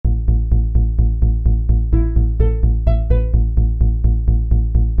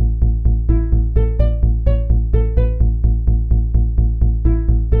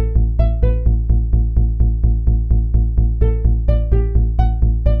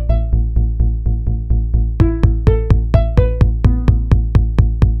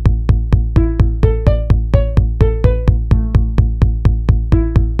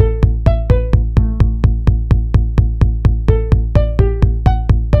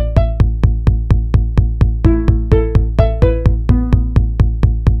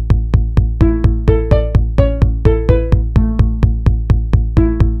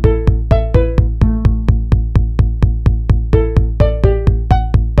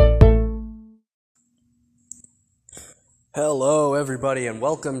Hello, everybody, and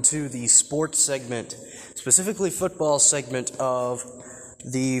welcome to the sports segment, specifically football segment of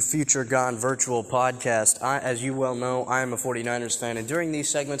the Future Gone Virtual podcast. As you well know, I am a 49ers fan, and during these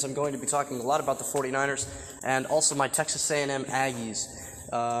segments, I'm going to be talking a lot about the 49ers and also my Texas A&M Aggies.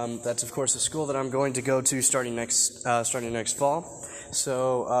 That's, of course, the school that I'm going to go to starting next fall.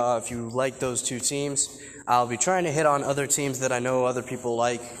 So if you like those two teams, I'll be trying to hit on other teams that I know other people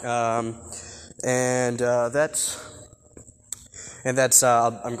like, I'm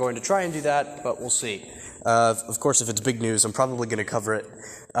going to try and do that, but we'll see. Of course, if it's big news, I'm probably going to cover it.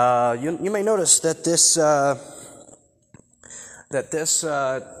 You may notice that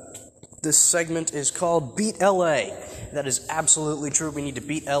this segment is called Beat LA. That is absolutely true. We need to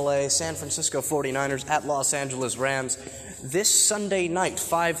beat LA. San Francisco 49ers at Los Angeles Rams this Sunday night,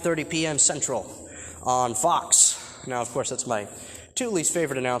 5:30 p.m. Central on Fox. Now, of course, that's my two least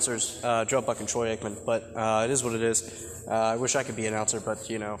favorite announcers, Joe Buck and Troy Aikman, but it is what it is. I wish I could be an announcer, but,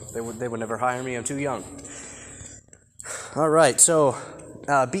 they would never hire me. I'm too young. All right, so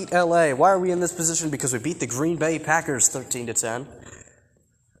beat LA. Why are we in this position? Because we beat the Green Bay Packers 13-10.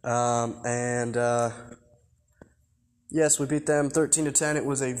 Yes, we beat them 13-10. It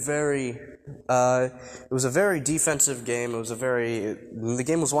was a very defensive game. The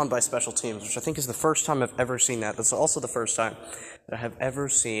game was won by special teams, which I think is the first time I've ever seen that. That's also the first time that I have ever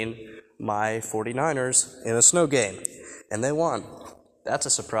seen my 49ers in a snow game. And they won. That's a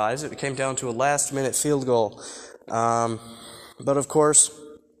surprise. It came down to a last-minute field goal. But of course,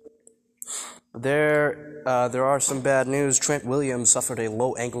 there are some bad news. Trent Williams suffered a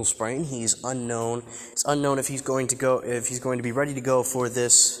low ankle sprain. He's unknown. It's unknown if he's going to be ready to go for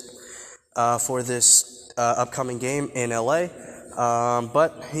this upcoming game in LA.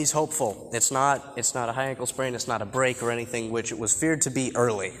 But he's hopeful. It's not a high ankle sprain. It's not a break or anything, which it was feared to be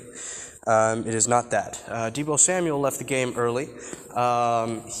early. It is not that. Deebo Samuel left the game early.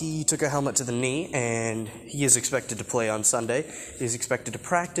 He took a helmet to the knee, and he is expected to play on Sunday. He's expected to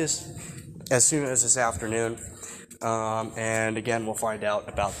practice as soon as this afternoon. And again, we'll find out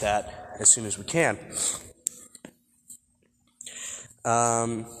about that as soon as we can.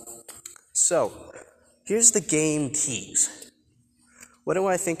 So, here's the game keys. What do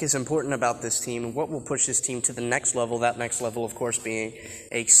I think is important about this team, and what will push this team to the next level? That next level, of course, being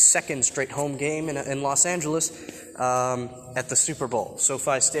a second straight home game in Los Angeles at the Super Bowl,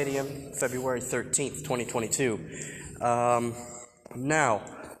 SoFi Stadium, February 13th, 2022. Now,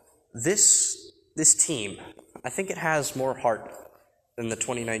 this team, I think it has more heart than the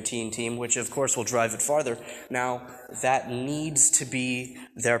 2019 team, which of course will drive it farther. Now, that needs to be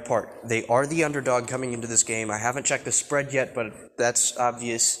their part. They are the underdog coming into this game. I haven't checked the spread yet, but that's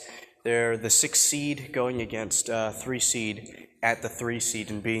obvious. They're the 6th seed going against 3 seed at the 3 seed,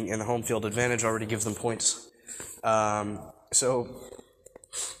 and being in the home field advantage already gives them points. So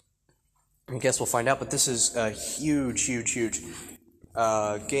I guess we'll find out, but this is a huge game,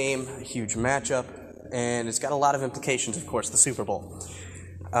 a huge matchup, and it's got a lot of implications, of course, the Super Bowl.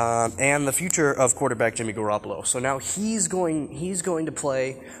 And the future of quarterback Jimmy Garoppolo. So now he's going to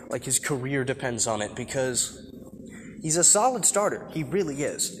play like his career depends on it, because he's a solid starter. He really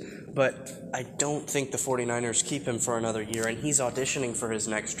is. But I don't think the 49ers keep him for another year, and he's auditioning for his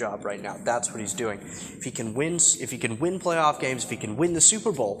next job right now. That's what he's doing. If he can win playoff games, if he can win the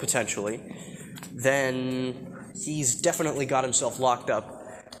Super Bowl potentially, then he's definitely got himself locked up.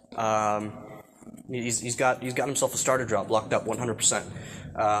 He's got himself a starter job locked up 100%.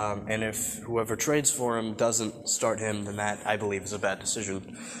 And if whoever trades for him doesn't start him, then that, I believe, is a bad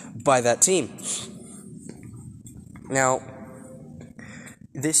decision by that team. Now,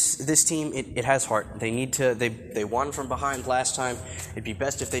 this team, it has heart. They won from behind last time. It'd be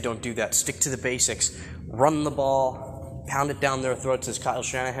best if they don't do that. Stick to the basics. Run the ball. Pound it down their throats, as Kyle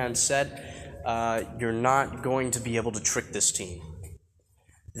Shanahan said. You're not going to be able to trick this team.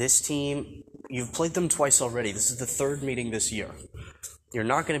 This team, you've played them twice already. This is the third meeting this year. You're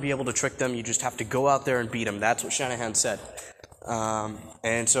not going to be able to trick them. You just have to go out there and beat them. That's what Shanahan said.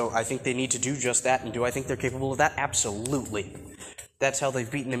 And so I think they need to do just that. And do I think they're capable of that? Absolutely. That's how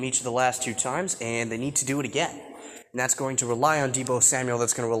they've beaten them each of the last 2 times, and they need to do it again. And that's going to rely on Deebo Samuel.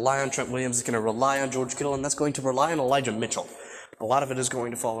 That's going to rely on Trent Williams. It's going to rely on George Kittle, and that's going to rely on Elijah Mitchell. A lot of it is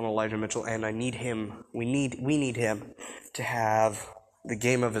going to fall on Elijah Mitchell, and I need him. We need him to have the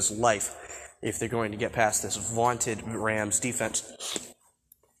game of his life if they're going to get past this vaunted Rams defense.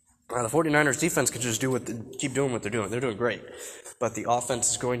 The 49ers defense can just keep doing what they're doing. They're doing great. But the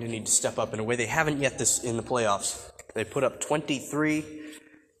offense is going to need to step up in a way they haven't yet in the playoffs. They put up 23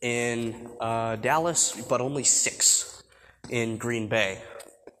 in Dallas, but only 6 in Green Bay.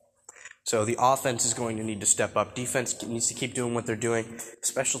 So the offense is going to need to step up. Defense needs to keep doing what they're doing.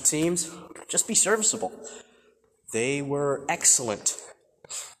 Special teams, just be serviceable. They were excellent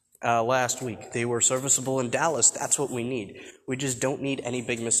last week. They were serviceable in Dallas. That's what we need. We just don't need any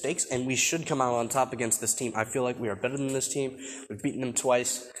big mistakes, and we should come out on top against this team. I feel like we are better than this team. We've beaten them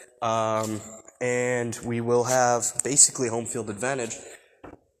twice, and we will have basically home field advantage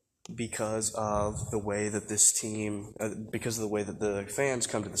because of the way that this team, because of the way that the fans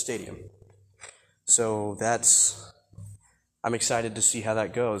come to the stadium. So I'm excited to see how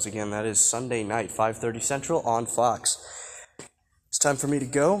that goes. Again, that is Sunday night, 5:30 Central on Fox. It's time for me to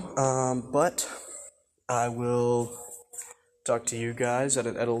go, but I will talk to you guys at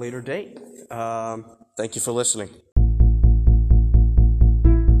a later date. Thank you for listening.